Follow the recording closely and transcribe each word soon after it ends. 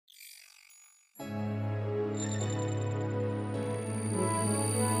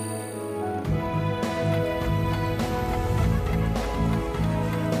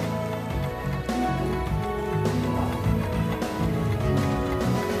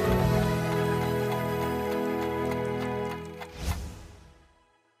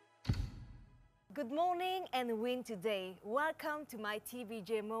Good morning and win today. Welcome to my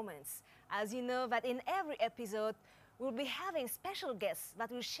TBJ Moments. As you know that in every episode, we'll be having special guests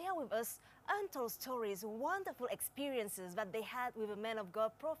that will share with us untold stories, wonderful experiences that they had with the man of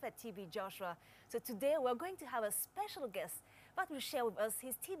God, Prophet TB Joshua. So today we're going to have a special guest that will share with us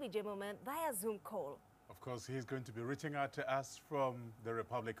his TBJ moment via Zoom call. Of course, he's going to be reaching out to us from the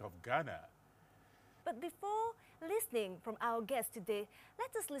Republic of Ghana. But before listening from our guest today,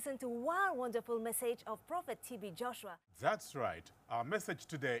 let us listen to one wonderful message of Prophet TB Joshua. That's right. Our message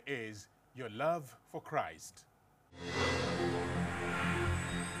today is your love for Christ.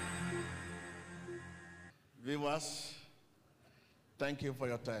 Viewers, thank you for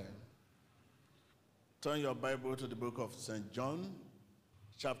your time. Turn your Bible to the book of St. John,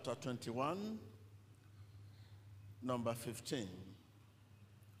 chapter 21, number 15.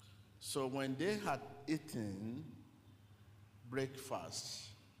 So when they had eaten breakfast,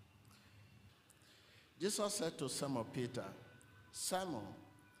 Jesus said to Simon Peter, "Simon,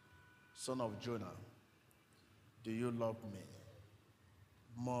 son of Jonah, do you love me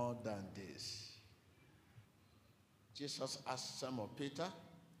more than this?" Jesus asked Simon Peter,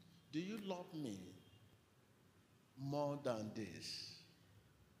 "Do you love me more than this?"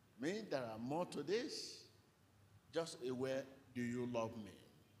 Meaning there are more to this. Just a word, do you love me?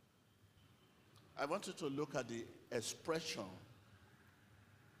 I want you to look at the expression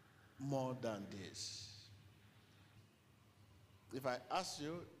more than this. If I ask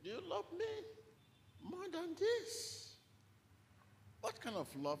you, do you love me more than this? What kind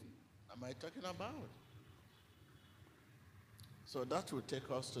of love am I talking about? So that will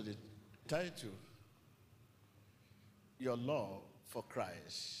take us to the title, Your Love for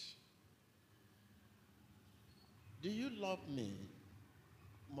Christ. Do you love me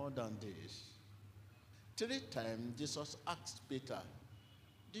more than this? 3 times Jesus asked Peter,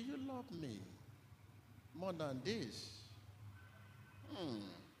 "Do you love me more than this?"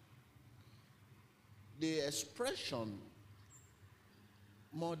 The expression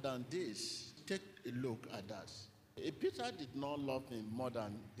more than this, take a look at that. If Peter did not love him more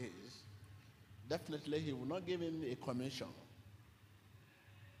than this, definitely he would not give him a commission.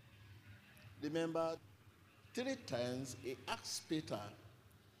 Remember, 3 times he asked Peter,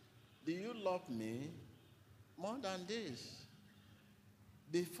 "Do you love me more than this?"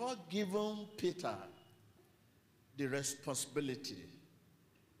 Before giving Peter the responsibility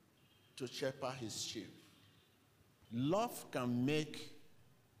to shepherd his sheep. Love can make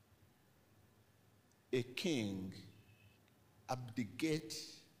a king abdicate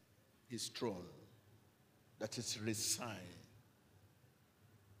his throne, that is, resign.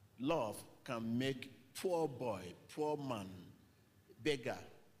 Love can make poor boy, poor man, beggar,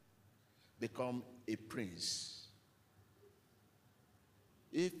 become a prince.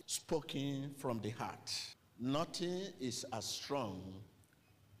 If spoken from the heart, nothing is as strong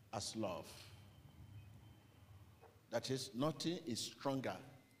as love. That is, nothing is stronger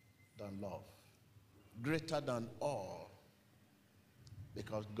than love. Greater than all,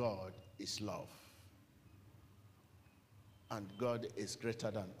 because God is love. And God is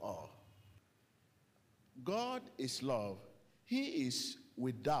greater than all. God is love. He is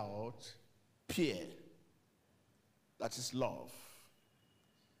without peer. That is love.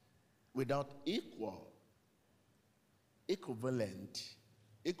 Without equal, equivalent,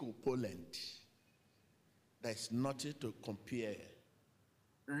 equivalent. There is nothing to compare.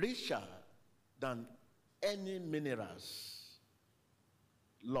 Richer than any minerals.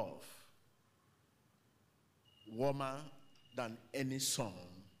 Love. Warmer than any sun.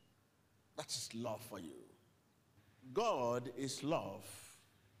 That is love for you. God is love.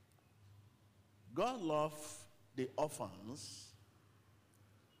 God loves the orphans,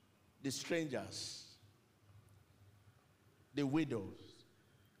 the strangers, the widows,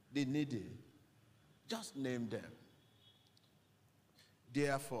 the needy. Just name them.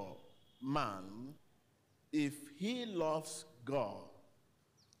 Therefore, man, if he loves God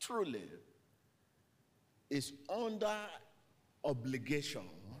truly, is under obligation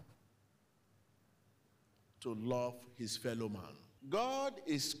to love his fellow man. God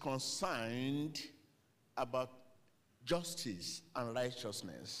is concerned about justice and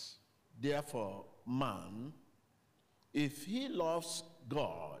righteousness. Therefore, man, if he loves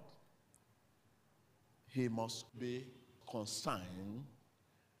God, he must be concerned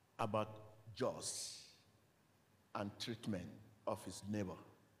about justice and treatment of his neighbor.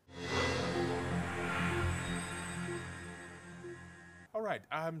 All right,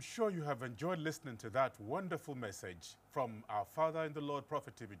 I'm sure you have enjoyed listening to that wonderful message from our Father in the Lord,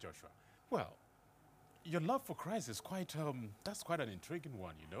 Prophet TB Joshua. Well, Your love for Christ is quite, that's quite an intriguing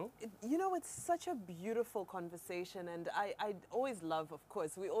one, you know? You know, it's such a beautiful conversation, and I always love, of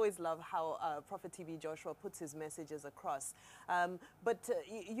course, we always love how Prophet TB Joshua puts his messages across.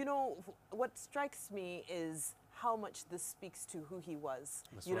 You know, what strikes me is how much this speaks to who he was.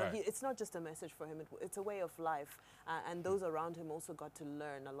 That's you know, right. it's not just a message for him, it's a way of life. And those around him also got to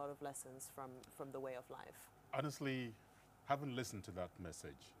learn a lot of lessons from the way of life. Honestly, having listened to that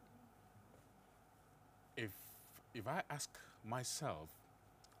message, if I ask myself,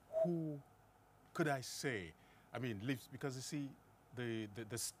 who could I say, I mean, lives, because you see,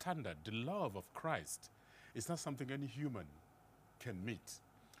 the standard, the love of Christ is not something any human can meet.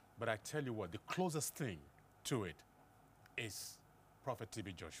 But I tell you what, the closest thing to it is Prophet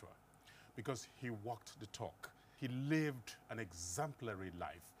TB Joshua, because he walked the talk. He lived an exemplary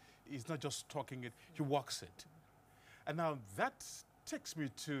life. He's not just talking it, he walks it. And now that takes me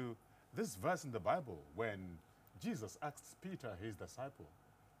to this verse in the Bible when Jesus asked Peter, his disciple,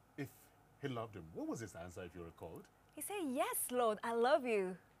 if he loved him. What was his answer, if you recalled? He said, "Yes, Lord, I love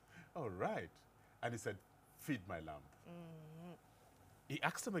you." All right. And he said, "Feed my lamb." He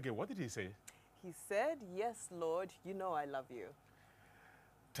asked him again, what did he say? He said, "Yes, Lord, you know I love you."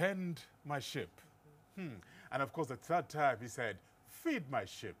 Tend my sheep. And of course, the third time he said, "Feed my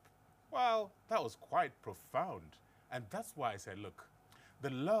sheep." Well, that was quite profound. And that's why I said, look, the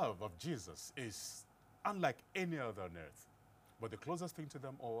love of Jesus is unlike any other on earth. But the closest thing to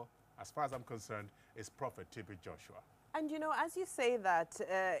them all, as far as I'm concerned, is Prophet TB Joshua. And you know, as you say that,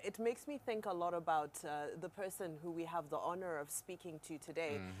 it makes me think a lot about the person who we have the honor of speaking to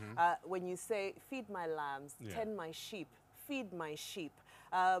today. When you say, "Feed my lambs, Yeah. tend my sheep, feed my sheep,"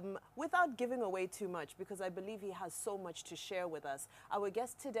 without giving away too much, because I believe he has so much to share with us. Our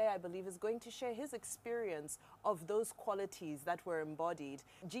guest today, I believe, is going to share his experience of those qualities that were embodied,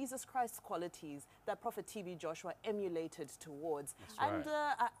 Jesus Christ's qualities that Prophet TB Joshua emulated towards. That's And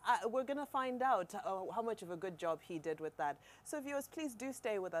right. we're going to find out how much of a good job he did with that. So viewers, please do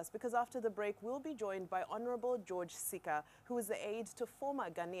stay with us, because after the break, we'll be joined by Honorable George Sika, who is the aide to former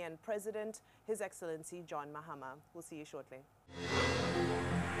Ghanaian President, His Excellency John Mahama. We'll see you shortly.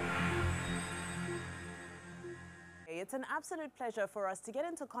 It's an absolute pleasure for us to get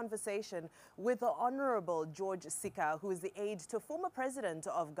into conversation with the Honorable George Sika, who is the aide to former President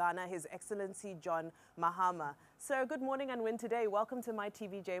of Ghana, His Excellency John Mahama. Sir, good morning and win today. Welcome to my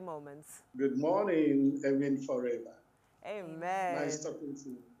TVJ Moments. Good morning, Emin Forever. Amen. Nice talking to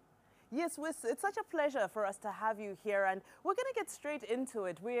you. Yes, it's such a pleasure for us to have you here, and we're going to get straight into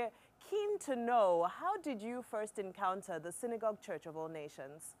it. We're keen to know, how did you first encounter the Synagogue Church of All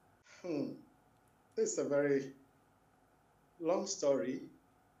Nations? This is a very long story,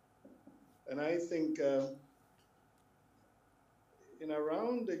 and I think in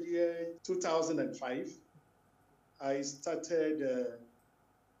around the year 2005, I started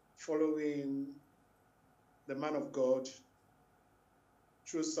following the man of God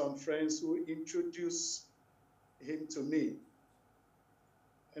through some friends who introduced him to me.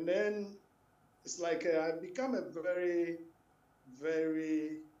 And then it's like I become a very,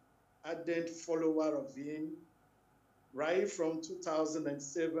 very ardent follower of him, right from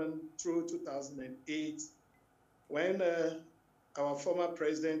 2007 through 2008, when our former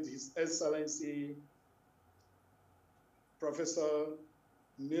president, His Excellency Professor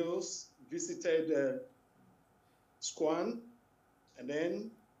Mills, visited Squan. And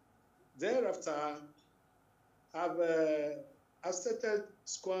then thereafter, I've started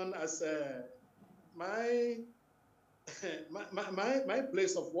Squan as my, my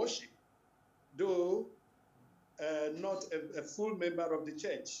place of worship, though not a full member of the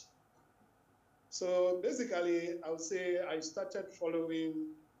church. So basically, I would say I started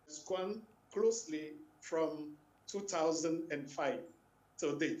following Squan closely from 2005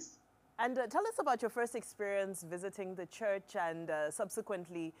 till date. And tell us about your first experience visiting the church and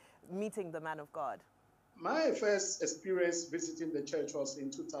subsequently meeting the man of God. My first experience visiting the church was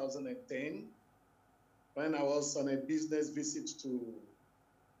in 2010, when I was on a business visit to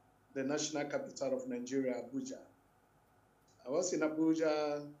the national capital of Nigeria, Abuja. I was in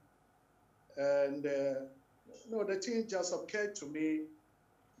Abuja, and the thing just occurred to me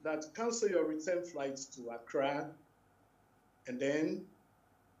that cancel your return flights to Accra, and then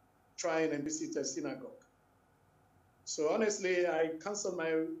try and visit a synagogue. So honestly, I canceled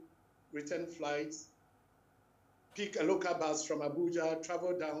my return flights, pick a local bus from Abuja,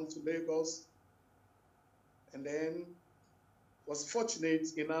 travel down to Lagos, and then was fortunate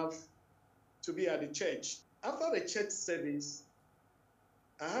enough to be at the church. After the church service,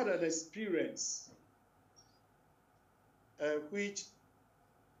 I had an experience which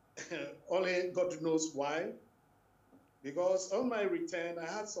Only God knows why. Because on my return, I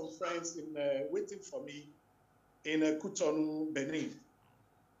had some friends waiting for me in Cotonou, Benin.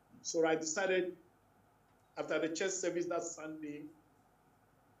 So I decided after the church service that Sunday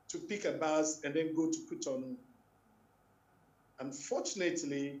to pick a bus and then go to Cotonou.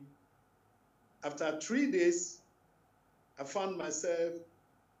 Unfortunately, after 3 days, I found myself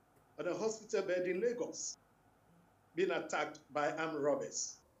on a hospital bed in Lagos, being attacked by armed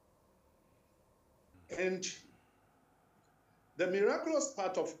robbers. And the miraculous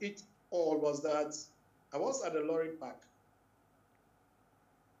part of it all was that I was at the lorry park.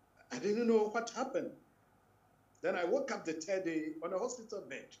 I didn't know what happened. Then I woke up the third day on a hospital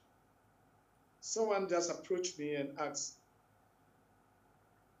bed. Someone just approached me and asked,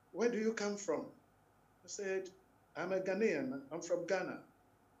 "Where do you come from?" I said, "I'm a Ghanaian. I'm from Ghana."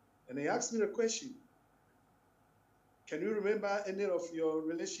 And he asked me the question, "Can you remember any of your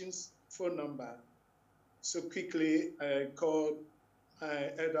relations' phone number?" So quickly, I called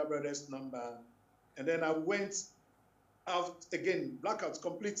my elder brother's number. And then I went out again, blackout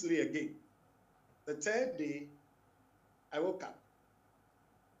completely again. The third day, I woke up.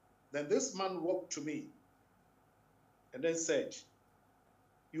 Then this man walked to me and then said,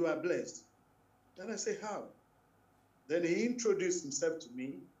 "You are blessed." Then I said, "How?" Then he introduced himself to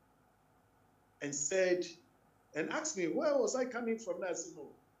me and said, and asked me, where was I coming from? I said, "No,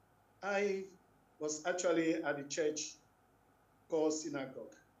 I was actually at the church called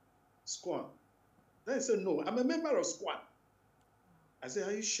Synagogue, Squam." Then he said, "No, I'm a member of Squam." I said,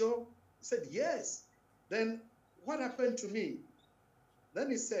 "Are you sure?" He said, "Yes." Then what happened to me? Then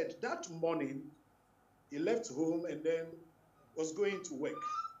he said that morning he left home and then was going to work.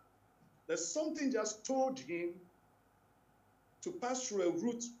 There's something just told him to pass through a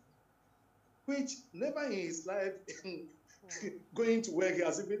route which never in his life going to work, he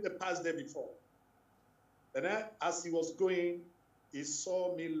has even passed there before. And then, as he was going, he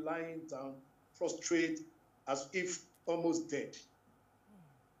saw me lying down, prostrate, as if almost dead.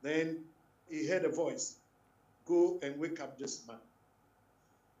 Then he heard a voice, "Go and wake up this man."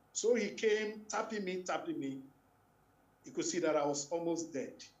 So he came, tapping me, tapping me. He could see that I was almost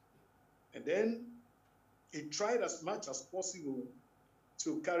dead. And then he tried as much as possible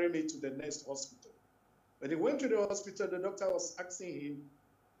to carry me to the next hospital. When he went to the hospital, the doctor was asking him,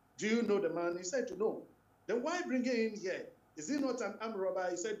 "Do you know the man?" He said, "No." "Then why bring him here? Is he not an armed robber?"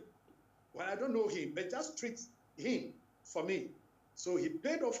 He said, "Well, I don't know him, but just treat him for me." So he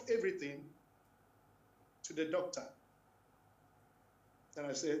paid off everything to the doctor. And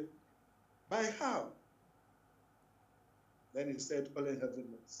I said, "By how?" Then he said, "Only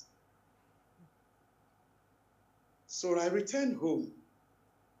heaven knows." So I returned home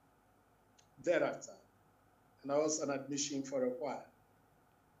thereafter, and I was on admission for a while.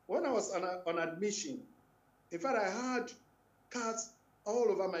 When I was on admission, in fact, I had cuts all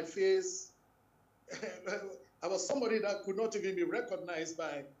over my face. I was somebody that could not even be recognized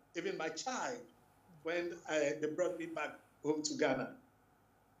by even my child when they brought me back home to Ghana.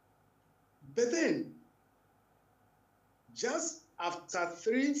 But then, just after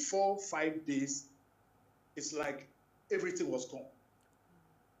 3, 4, 5 days, it's like everything was gone.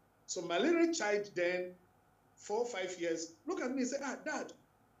 So my little child then, 4, 5 years, look at me and say, "Dad,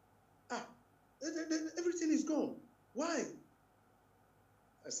 everything is gone. Why?"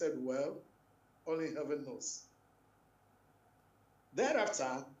 I said, "Well, only heaven knows."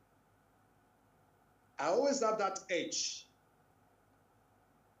 Thereafter, I always have that edge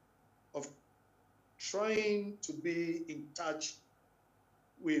of trying to be in touch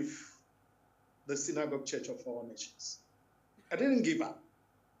with the Synagogue Church of All Nations. I didn't give up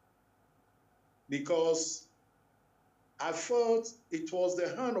because I felt it was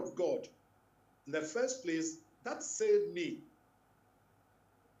the hand of God in the first place that saved me.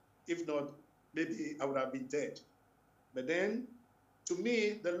 If not, maybe I would have been dead. But then, to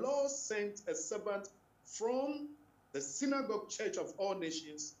me, the Lord sent a servant from the Synagogue Church of All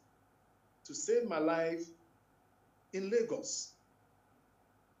Nations to save my life in Lagos.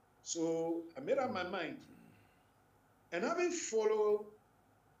 So I made up my mind. And having followed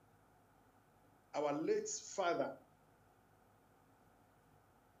our late father,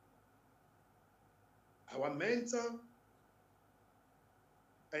 our mentor,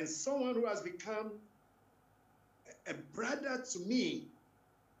 and someone who has become a brother to me.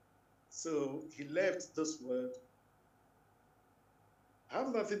 So he left this world. I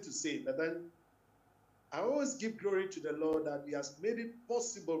have nothing to say, but then I always give glory to the Lord that He has made it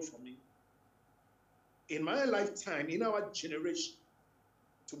possible for me in my lifetime, in our generation,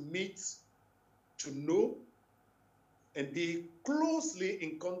 to meet, to know, and be closely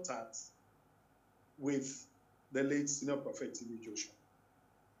in contact with the late Senior Prophet T.B. Joshua.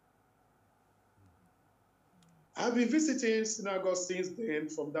 I've been visiting synagogue since then,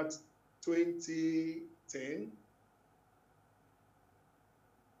 from that 2010.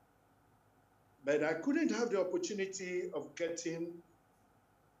 But I couldn't have the opportunity of getting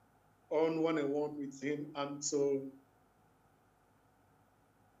on one-on-one with him until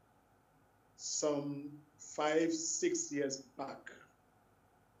some 5-6 years back,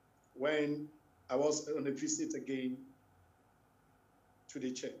 when I was on a visit again to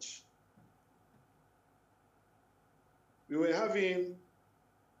the church. We were having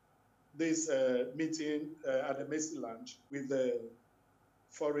this meeting at the Mercy Lounge with the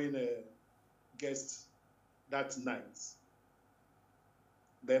foreign guests that night.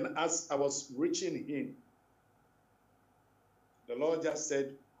 Then as I was reaching him, the Lord just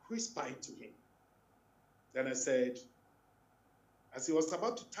said, whisper to him. Then I said, as he was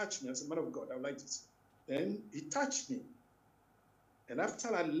about to touch me, I said, man of God, I would like to see. Then he touched me. And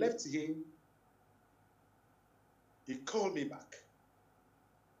after I left him, he called me back.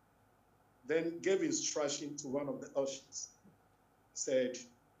 Then gave instruction to one of the ushers. Said,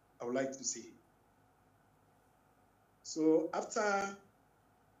 I would like to see him. So after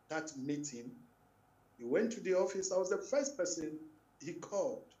that meeting, he went to the office. I was the first person he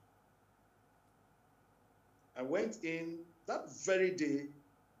called. I went in that very day.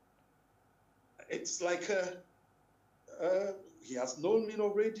 It's like he has known me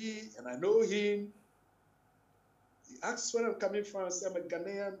already, and I know him. He asked where I'm coming from. I said, I'm a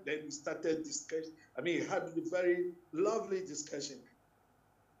Ghanaian. Then we started discussion. I mean, he had a very lovely discussion.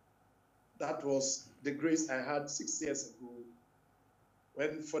 That was the grace I had 6 years ago,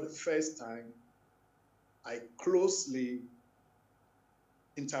 when for the first time, I closely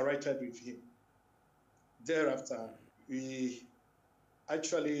interacted with him. Thereafter, we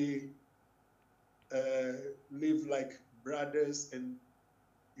actually live like brothers, and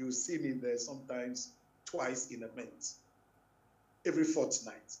you see me there sometimes twice in a month, every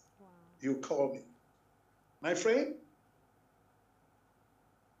fortnight. Wow. You call me, my friend.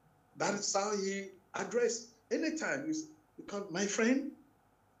 That is how he addressed. Anytime you come, my friend,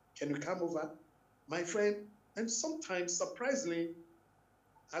 can you come over? My friend. And sometimes, surprisingly,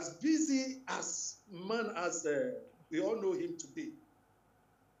 as busy as man as we all know him to be,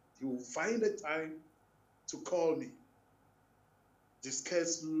 he will find a time to call me,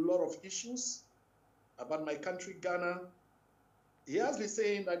 discuss a lot of issues about my country, Ghana. He has been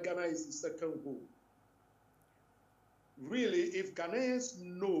saying that Ghana is the second home. Really, if Ghanaians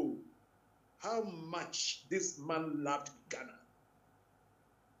know how much this man loved Ghana,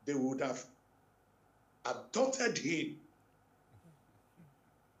 they would have adopted him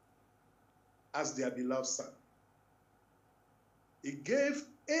as their beloved son. He gave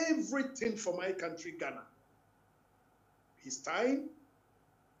everything for my country, Ghana. His time,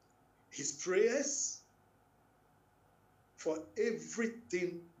 his prayers, for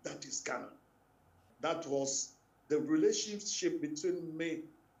everything that is Ghana. That was the relationship between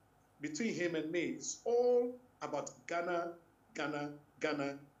him and me. It's all about Ghana, Ghana,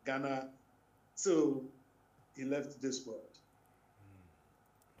 Ghana, Ghana, till he left this world.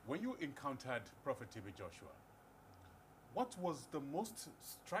 When you encountered Prophet T.B. Joshua, what was the most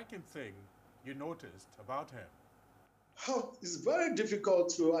striking thing you noticed about him? Oh, it's very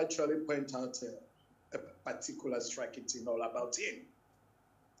difficult to actually point out a particular striking thing all about him.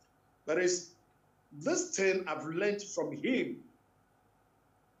 But it's this thing I've learned from him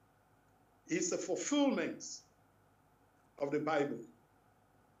is a fulfillment of the Bible.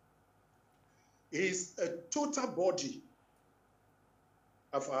 He's a total body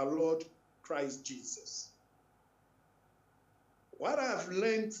of our Lord Christ Jesus. What I've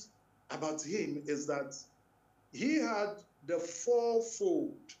learned about him is that he had the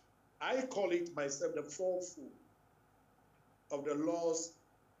fourfold, I call it myself the fourfold of the Lord's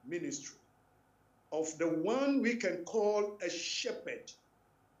ministry, of the one we can call a shepherd.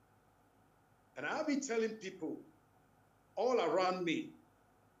 And I'll be telling people all around me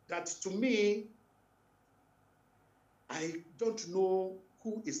that to me, I don't know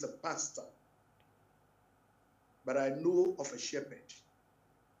who is a pastor, but I know of a shepherd.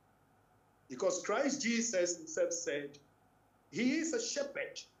 Because Christ Jesus himself said, he is a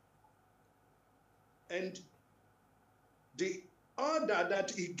shepherd. And the order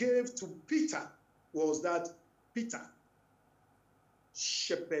that he gave to Peter was that, Peter,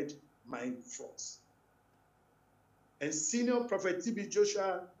 shepherd my flocks. And Senior Prophet T.B.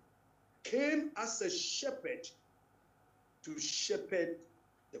 Joshua came as a shepherd to shepherd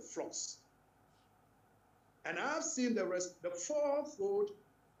the flocks. And I've seen the fourfold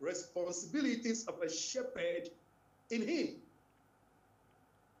responsibilities of a shepherd in him.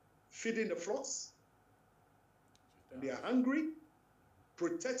 Feeding the flocks when they are hungry,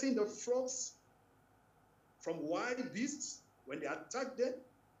 protecting the flocks from wild beasts when they attack them,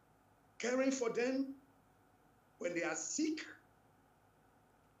 caring for them when they are sick.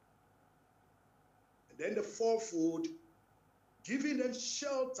 And then the fourfold, giving them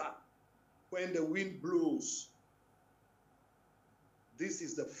shelter when the wind blows. This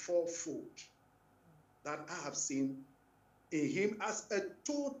is the fourfold that I have seen in him as a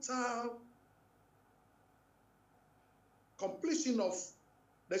total completion of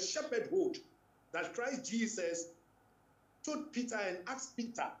the shepherdhood that Christ Jesus told Peter and asked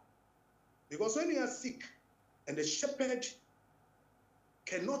Peter. Because when you are sick and the shepherd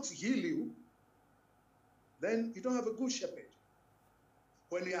cannot heal you, then you don't have a good shepherd.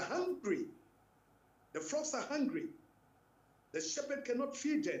 When you are hungry, the flocks are hungry, the shepherd cannot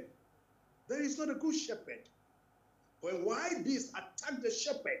feed them, then he's not a good shepherd. When wild beasts attack the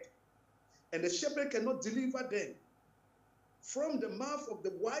shepherd and the shepherd cannot deliver them from the mouth of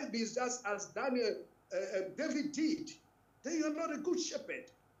the wild beasts, just as David did, then you're not a good shepherd.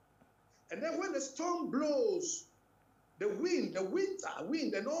 And then when the storm blows, the wind, the winter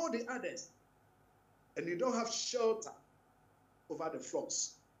wind, and all the others, and you don't have shelter over the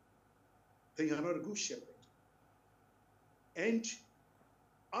flocks, then you're not a good shepherd. And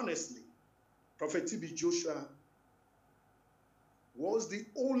honestly, Prophet T.B. Joshua was the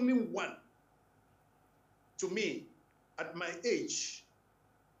only one, to me, at my age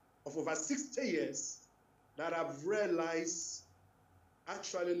of over 60 years, that I've realized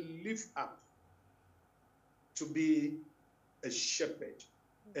actually live up to be a shepherd,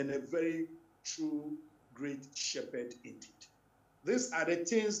 and a very true great shepherd indeed. These are the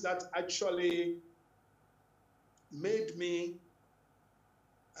things that actually made me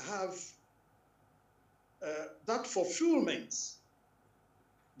have that fulfillment,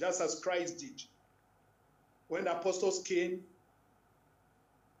 just as Christ did. When the apostles came,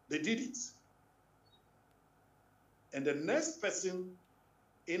 they did it. And the next person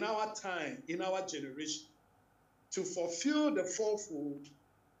in our time, in our generation, to fulfill the fourfold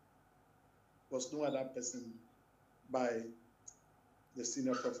was no other person by the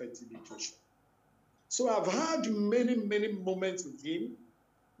senior prophet T.B. Joshua. So I've had many, many moments with him,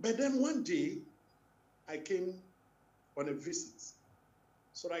 but then one day I came on a visit.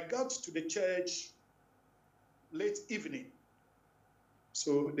 So I got to the church late evening.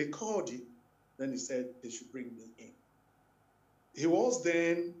 So they called him. Then he said they should bring me in. He was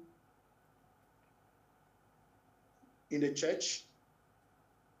then in the church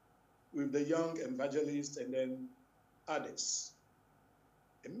with the young evangelist and then others.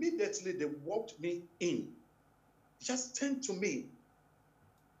 Immediately they walked me in. He just turned to me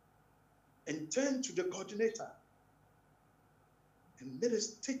and turned to the coordinator and made a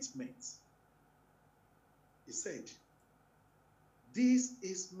statement. He said, "This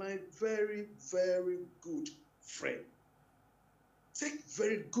is my very, very good friend. Take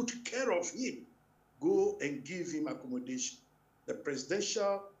very good care of him. Go and give him accommodation. The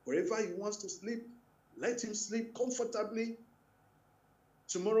presidential, wherever he wants to sleep, let him sleep comfortably.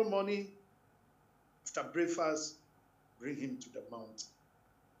 Tomorrow morning, after breakfast, bring him to the mountain."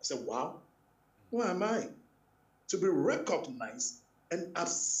 I said, wow, who am I to be recognized and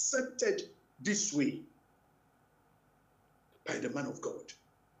accepted this way by the man of God?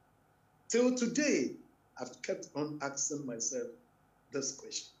 Till today, I've kept on asking myself this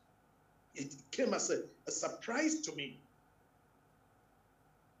question. It came as a surprise to me.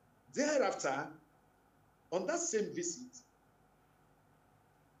 Thereafter, on that same visit,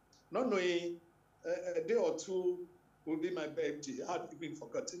 not knowing a day or two will be my birthday, I had even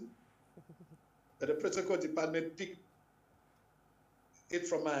forgotten that the protocol department picked it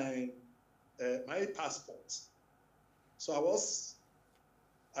from my passport. So I was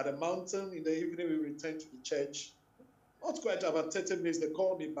at a mountain in the evening. We returned to the church. Not quite about 30 minutes, they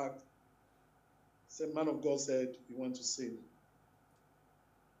called me back. The man of God said, "You want to see me?"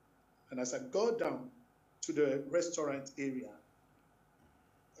 And as I got down to the restaurant area,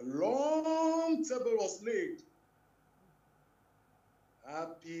 a long table was laid.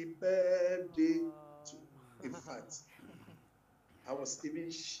 Happy birthday to me. In fact, I was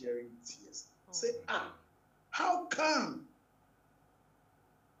even sharing tears. Say, how come?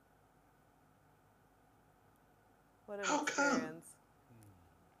 What an How come? experience.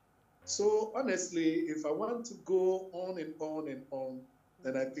 So honestly, if I want to go on and on and on,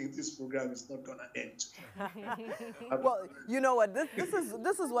 then I think this program is not going to end. Well, you know what? This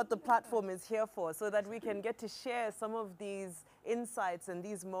is what the platform is here for, so that we can get to share some of these insights and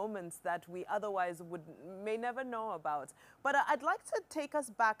these moments that we otherwise may never know about. But I'd like to take us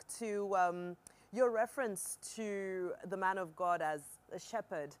back to your reference to the man of God as a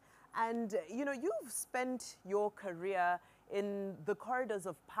shepherd. And, you know, you've spent your career in the corridors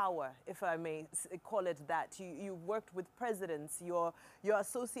of power, if I may call it that. You've worked with presidents. You're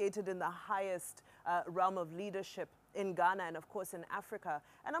associated in the highest realm of leadership in Ghana and, of course, in Africa.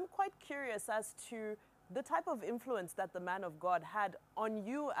 And I'm quite curious as to the type of influence that the man of God had on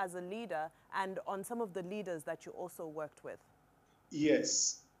you as a leader and on some of the leaders that you also worked with.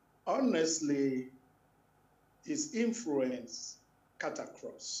 Yes. Honestly, his influence cut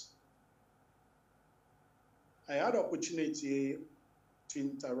across. I had opportunity to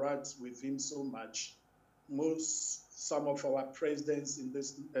interact with him so much. Some of our presidents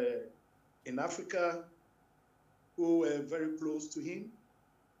in Africa who were very close to him.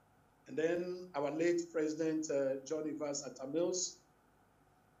 And then our late president, John Ivas Atamils,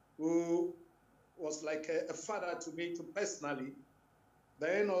 who was like a father to me personally.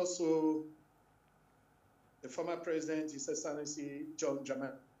 Then also the former president, His Excellency John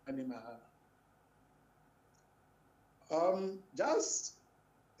Dramani Mahama. Just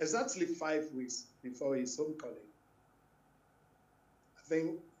exactly 5 weeks before his homecoming, I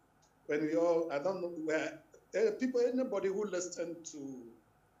think when we all, I don't know where, anybody who listened to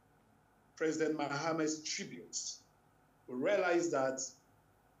President Mahama's tributes will realize that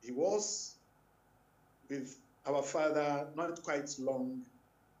he was with our father not quite long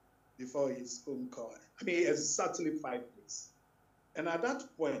before his homecoming. I mean, exactly 5 weeks. And at that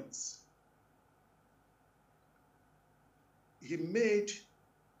point, he made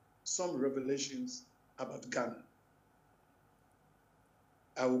some revelations about Ghana.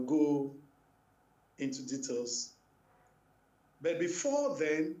 I will go into details. But before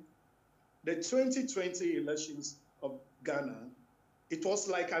then, the 2020 elections of Ghana, it was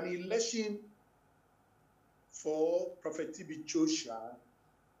like an election for Prophet TB Joshua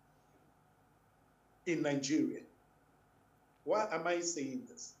in Nigeria. Why am I saying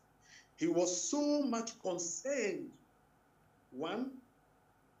this? He was so much concerned, one,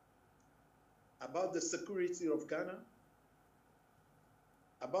 about the security of Ghana,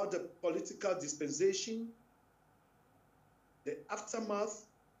 about the political dispensation, the aftermath,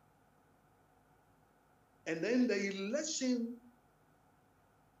 and then the election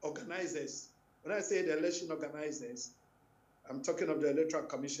organizers. When I say the election organizers, I'm talking of the Electoral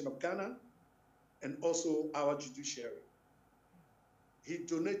Commission of Ghana and also our judiciary. He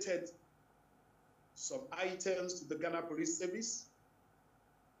donated some items to the Ghana Police Service,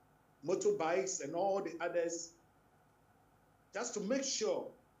 motorbikes and all the others, just to make sure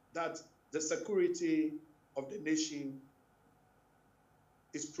that the security of the nation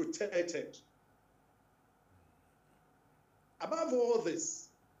is protected. Above all this,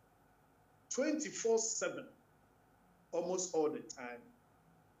 24/7, almost all the time,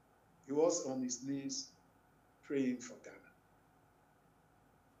 he was on his knees praying for Ghana.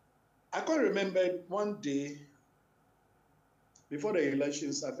 I can remember one day before the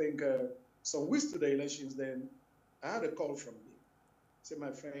elections, I think some weeks to the elections, then I had a call from him. He said,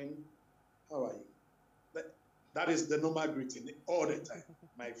 my friend, how are you? That is the normal greeting all the time.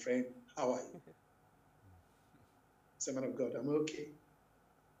 My friend, how are you? I said, man of God, I'm okay.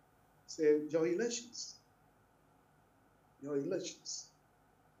 He said, your elections. I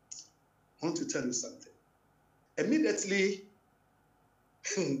want to tell you something. Immediately,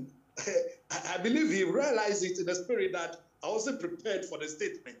 I believe he realized it in the spirit that I wasn't prepared for the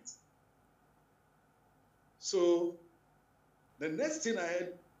statement. So the next thing I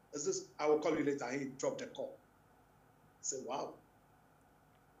heard is this, I will call you later. He dropped the call. I said, wow.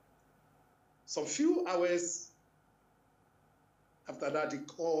 Some few hours after that, he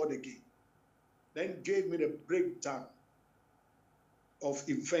called again, then gave me the breakdown of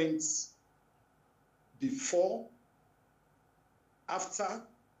events before, after,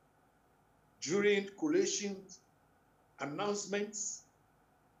 during collations, announcements,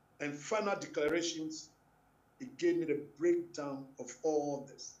 and final declarations. He gave me the breakdown of all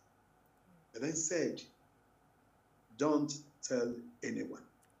this. And then said, don't tell anyone.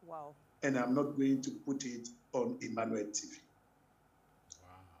 Wow. And I'm not going to put it on Emmanuel TV. Wow.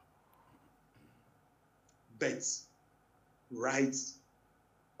 But write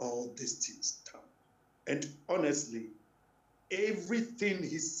all these things down. And honestly, everything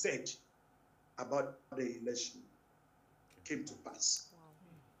he said about the election came to pass. Wow.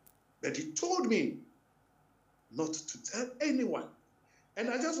 But he told me not to tell anyone. And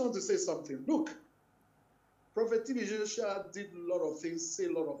I just want to say something. Look, Prophet T.B. Joshua did a lot of things, say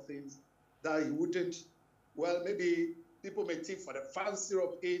a lot of things that he wouldn't, well, maybe people may think for the fancy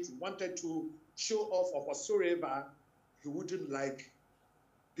of it, he wanted to show off or whatsoever, he wouldn't like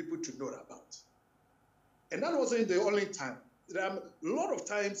people to know about. And that wasn't the only time. There are a lot of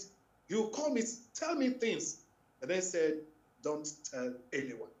times he would call me, tell me things, and then said, don't tell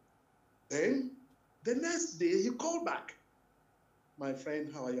anyone. Then the next day he called back. My friend,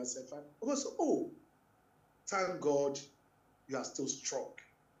 how are you? I said, fine. I said, oh, thank God you are still strong.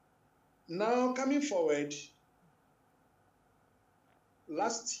 Now, coming forward,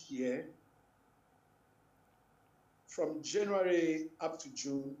 last year, from January up to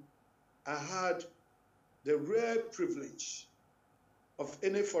June, I had the rare privilege of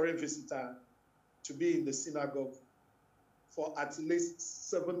any foreign visitor to be in the synagogue for at least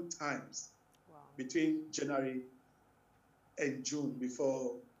 7 times between January and June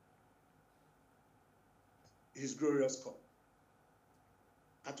before his glorious call.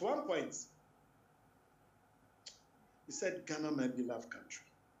 At one point, he said, Ghana, my beloved country.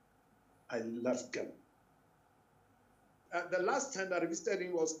 I love Ghana. The last time that I visited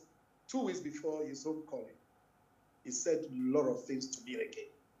him was 2 weeks before his own calling. He said a lot of things to me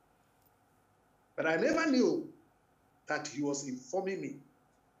again. But I never knew that he was informing me.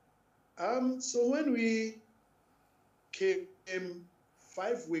 So when we came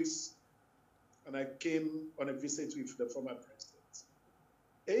 5 weeks, and I came on a visit with the former president,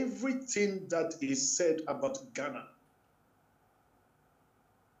 everything that is said about Ghana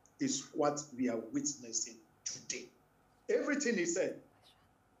is what we are witnessing today. Everything he said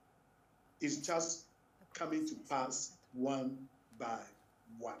is just coming to pass one by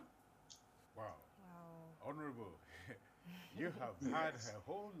one. Wow. Honorable, you have had a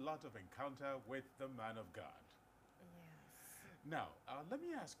whole lot of encounter with the man of God. Yes. Now, let me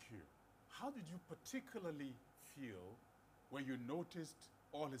ask you, how did you particularly feel when you noticed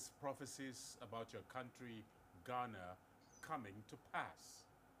all his prophecies about your country, Ghana, coming to pass?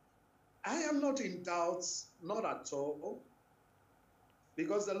 I am not in doubt, not at all,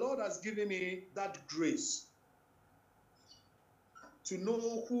 because the Lord has given me that grace to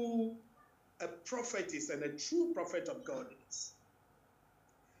know who a prophet is and a true prophet of God is.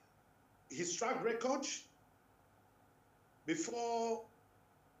 His track record, before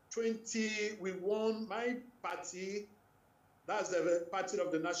 20, we won my party, that's the party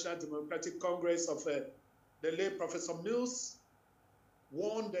of the National Democratic Congress of the late Professor Mills,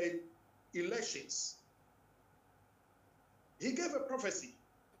 won the elections. He gave a prophecy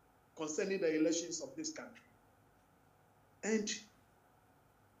concerning the elections of this country. And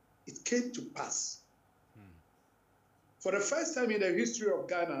it came to pass. For the first time in the history of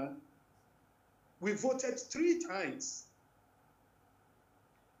Ghana, we voted 3 times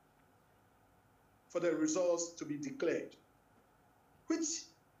for the results to be declared, which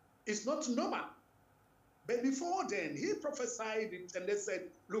is not normal. But before then, he prophesied it and they said,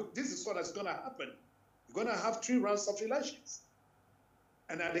 look, this is what is going to happen. You're going to have 3 rounds of elections.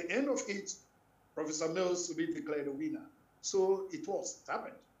 And at the end of it, Professor Mills will be declared a winner. So it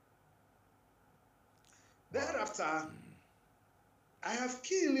happened. Thereafter, I have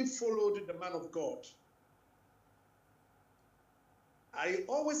keenly followed the man of God. I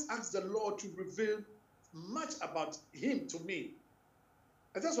always ask the Lord to reveal much about him to me.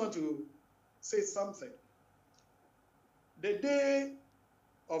 I just want to say something. The day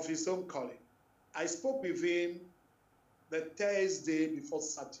of his own calling, I spoke with him the Thursday before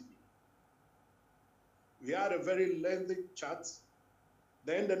Saturday. We had a very lengthy chat.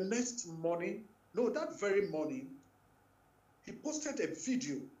 Then the next morning, no, that very morning, he posted a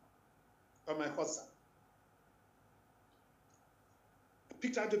video on my WhatsApp. I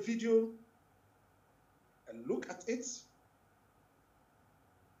picked out the video and looked at it.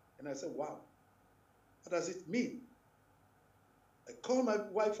 And I said, wow, what does it mean? I called my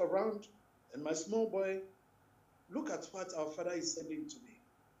wife around and my small boy, look at what our Father is sending to me.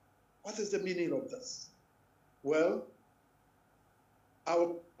 What is the meaning of this? Well, I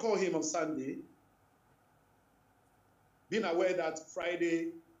will call him on Sunday, being aware that Friday,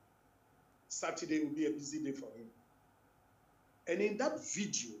 Saturday will be a busy day for him. And in that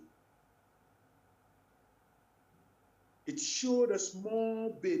video, it showed a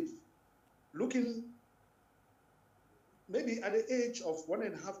small baby looking maybe at the age of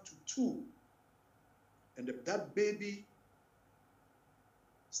 1.5 to 2. And that baby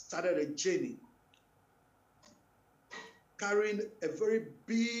started a journey carrying a very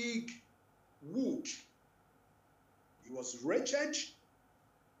big wood. He was wretched.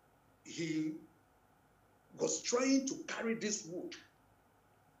 He was trying to carry this wood.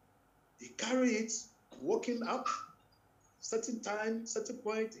 He carried it, walking up, certain time, certain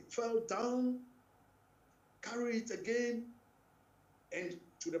point, he fell down, carried it again, and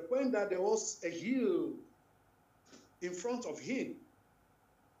to the point that there was a hill in front of him.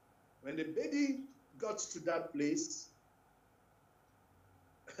 When the baby got to that place,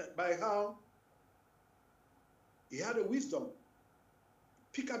 by how he had a wisdom,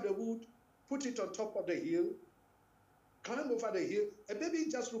 pick up the wood, put it on top of the hill, climb over the hill, a baby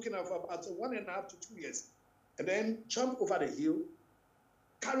just looking at for about 1.5 to 2 years, and then jump over the hill,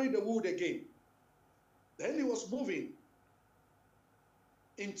 carry the wood again. Then he was moving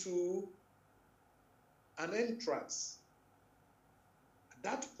into an entrance. At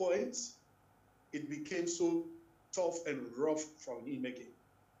that point, it became so tough and rough for him again.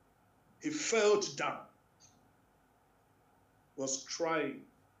 He fell down, was crying,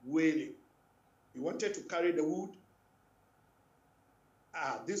 wailing. He wanted to carry the wood.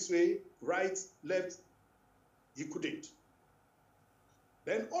 This way, right, left, he couldn't.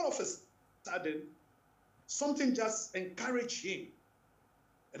 Then all of a sudden, something just encouraged him.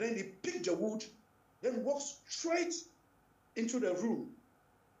 And then he picked the wood, then walked straight into the room.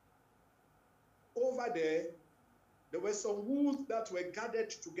 Over there were some wood that were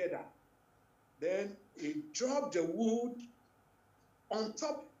gathered together. Then he dropped the wood on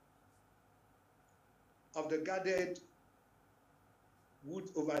top of the gathered wood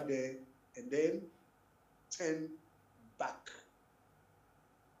over there, and then turned back.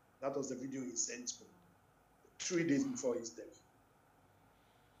 That was the video he sent me 3 days before his death.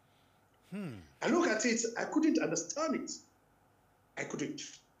 I look at it, I couldn't understand it. I couldn't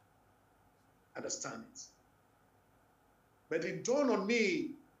understand it. But it dawned on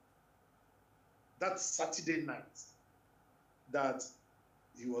me that Saturday night that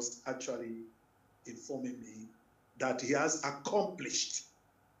he was actually informing me that he has accomplished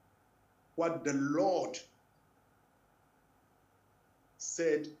what the Lord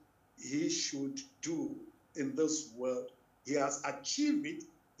said he should do in this world. He has achieved it.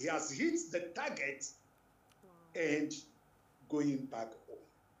 He has hit the target and going back home.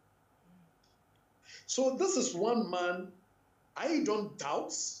 So this is one man I don't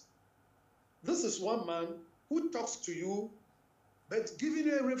doubt. This is one man who talks to you, but giving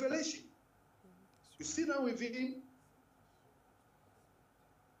you a revelation. You sit down with him,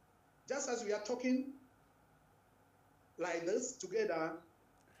 just as we are talking like this together,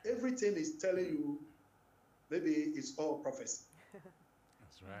 everything is telling you, maybe it's all prophecy.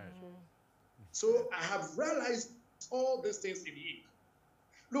 That's right. So I have realized all these things in him.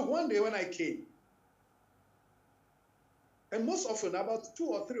 Look, one day when I came, and most often, about 2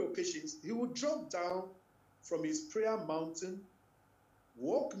 or 3 occasions, he would drop down from his prayer mountain,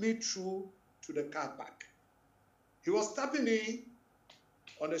 walk me through to the car park. He was tapping me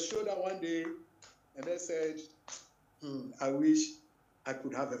on the shoulder one day, and then said, I wish I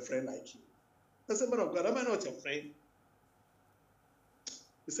could have a friend like you. I said, man of God, am I not your friend?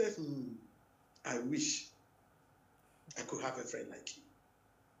 He said, I wish I could have a friend like you.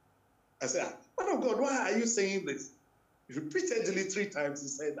 I said, man of God, why are you saying this? Repeatedly 3 times he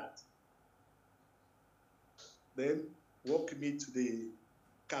said that. Then walk me to the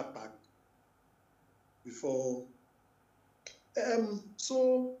car park before.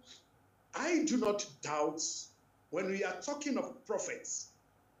 So I do not doubt when we are talking of prophets.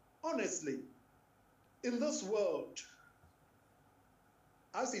 Honestly, in this world,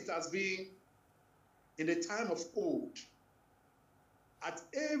 as it has been in the time of old, at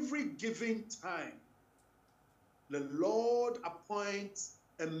every given time, the Lord appoints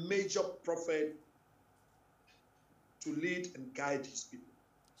a major prophet to lead and guide his people.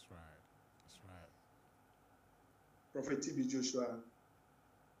 That's right. That's right. Prophet T.B. Joshua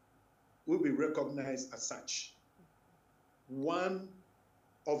will be recognized as such. One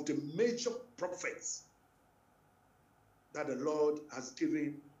of the major prophets that the Lord has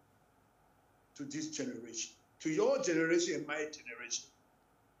given to this generation, to your generation and my generation.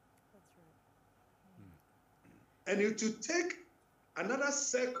 That's right. And you to take another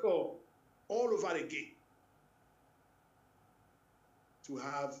circle all over again to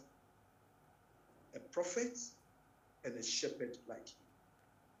have a prophet and a shepherd like you.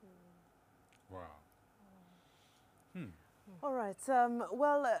 Wow. All right.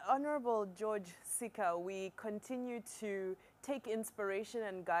 Well, Honorable George Sika, we continue to take inspiration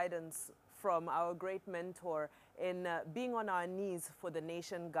and guidance from our great mentor in being on our knees for the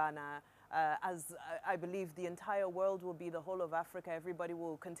nation Ghana. As I believe the entire world will be the whole of Africa, everybody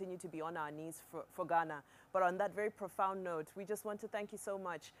will continue to be on our knees for Ghana. But on that very profound note, we just want to thank you so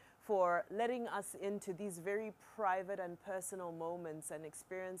much for for letting us into these very private and personal moments and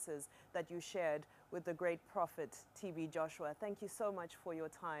experiences that you shared with the great prophet T.B. Joshua. Thank you so much for your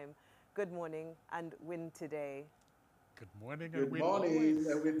time. Good morning and win today. Good morning and Good win morning always.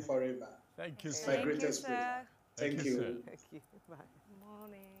 and win forever. Thank you, It's sir. my Thank you, greatest pleasure. sir. Thank you, you. sir. Thank you. Bye.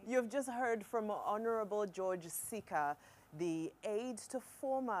 Morning. You've just heard from Honorable George Sika, the aide to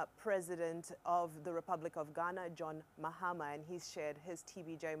former President of the Republic of Ghana, John Mahama, and he's shared his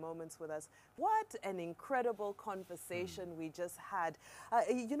TBJ moments with us. What an incredible conversation we just had.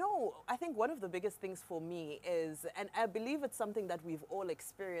 You know, I think one of the biggest things for me is, and I believe it's something that we've all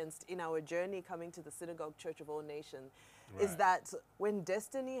experienced in our journey coming to the Synagogue Church of All Nations, is Right. that when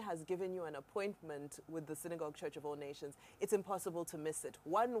destiny has given you an appointment with the Synagogue Church of All Nations, it's impossible to miss it.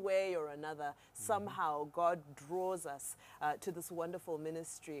 One way or another, somehow God draws us to this wonderful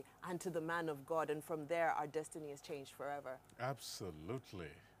ministry and to the man of God, and from there our destiny is changed forever. Absolutely.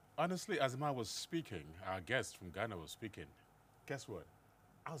 Honestly, as Ma was speaking, our guest from Ghana was speaking, guess what?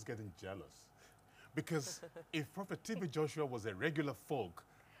 I was getting jealous. Because if Prophet T.B. Joshua was a regular folk,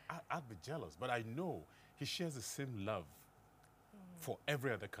 I'd be jealous. But I know he shares the same love for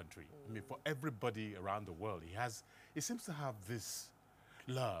every other country. I mean, for everybody around the world. He seems to have this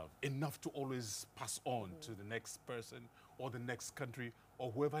love, enough to always pass on to the next person or the next country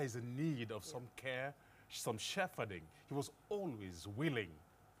or whoever is in need of some care, some shepherding. He was always willing.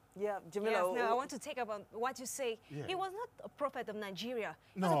 Yeah, Yes, Jamila. now I want to take up on what you say. Yeah. He was not a prophet of Nigeria.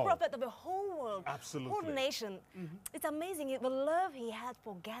 He was No. a prophet of the whole world, whole Absolutely. nation. It's amazing the love he had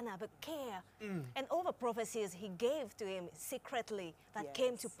for Ghana, the care, and all the prophecies he gave to him secretly that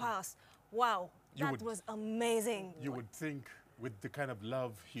came to Yes. pass. Wow, You that would- was amazing. You would think with the kind of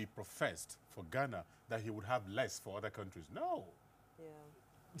love he professed for Ghana that he would have less for other countries. No. Yeah.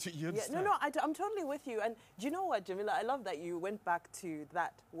 You Yeah, understand? no, I'm totally with you. And do you know what, Jamila? I love that you went back to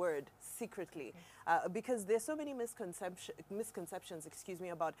that word, secretly, because there's so many misconceptions, excuse me,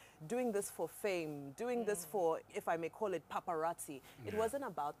 about doing this for fame, doing this for, if I may call it, paparazzi. It Yeah. wasn't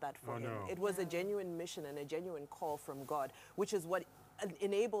about that for Oh, him. no. It was a genuine mission and a genuine call from God, which is what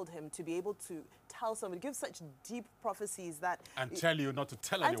enabled him to be able to tell somebody, give such deep prophecies that And tell you not to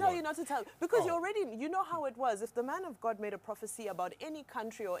tell I anyone. tell you not to tell. Because you Oh. already, you know how it was. If the man of God made a prophecy about any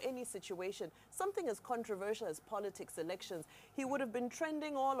country or any situation, something as controversial as politics, elections, he would have been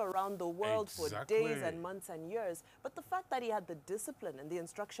trending all around the world for days Exactly. and months and years. But the fact that he had the discipline and the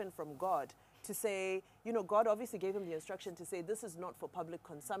instruction from God to say, you know, God obviously gave him the instruction to say, this is not for public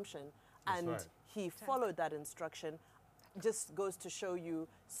consumption. That's And right. he followed that instruction. Just goes to show you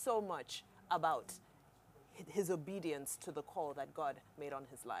so much about his obedience to the call that God made on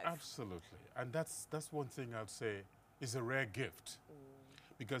his life. Absolutely. And that's one thing I'd say is a rare gift.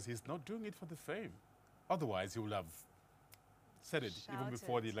 Because he's not doing it for the fame. Otherwise, he would have said it even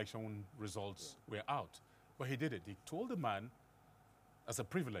before the Shouted. election results were out. But he did it. He told the man as a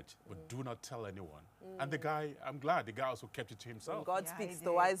privilege, but do not tell anyone. And the guy, I'm glad the guy also kept it to When himself. God Yeah, speaks, he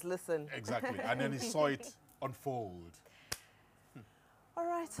the did. wise listen. Exactly. And then he saw it unfold. All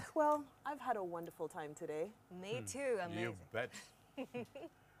right, well, I've had a wonderful time today. Me too, amazing. You bet.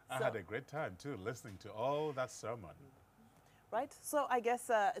 I had a great time too, listening to all that sermon. Right? So I guess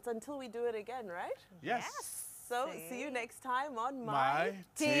it's until we do it again, right? Yes. So see you next time on My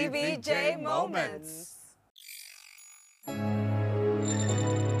TVJ Moments. Moments.